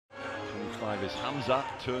5 is Hamza,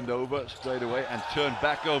 turned over straight away and turned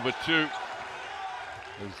back over too.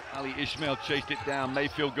 As Ali Ismail chased it down,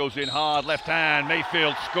 Mayfield goes in hard, left hand,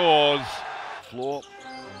 Mayfield scores. Floor,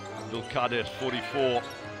 Abdul Qadir, 44,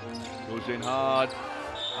 goes in hard,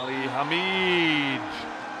 Ali Hamid.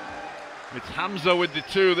 It's Hamza with the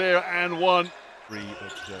 2 there and 1.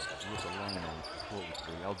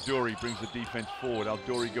 Al-Douri brings the defense forward.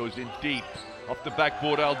 Al-Douri goes in deep. Off the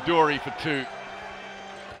backboard, Al-Douri for 2.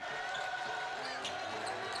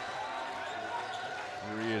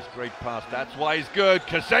 Here he is, great pass. That's why he's good.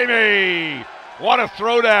 Kazemi! What a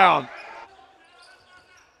throwdown!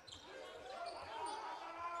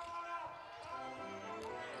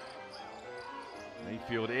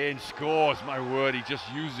 Mayfield in, scores. My word, he just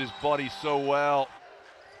used his body so well.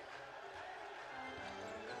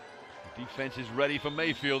 The defense is ready for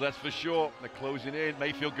Mayfield, that's for sure. They're closing in.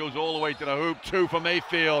 Mayfield goes all the way to the hoop. 2 for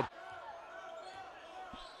Mayfield.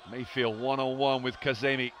 Mayfield one-on-one with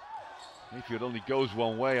Kazemi. Mayfield only goes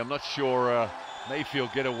one way. I'm not sure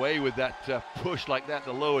Mayfield get away with that push like that,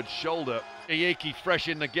 the lowered shoulder. Ayeki fresh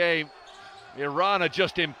in the game. Iran are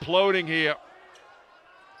just imploding here.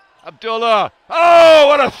 Abdullah, oh,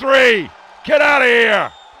 what a 3! Get out of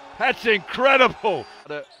here! That's incredible.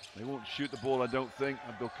 They won't shoot the ball, I don't think.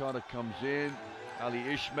 Abdul Qadir comes in. Ali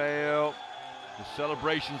Ismail. The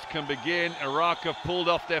celebrations can begin. Iraq have pulled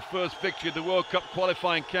off their first victory of the World Cup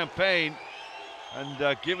qualifying campaign.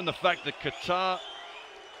 And given the fact that Qatar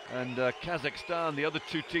and Kazakhstan, the other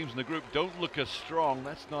 2 teams in the group, don't look as strong,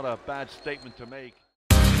 that's not a bad statement to make.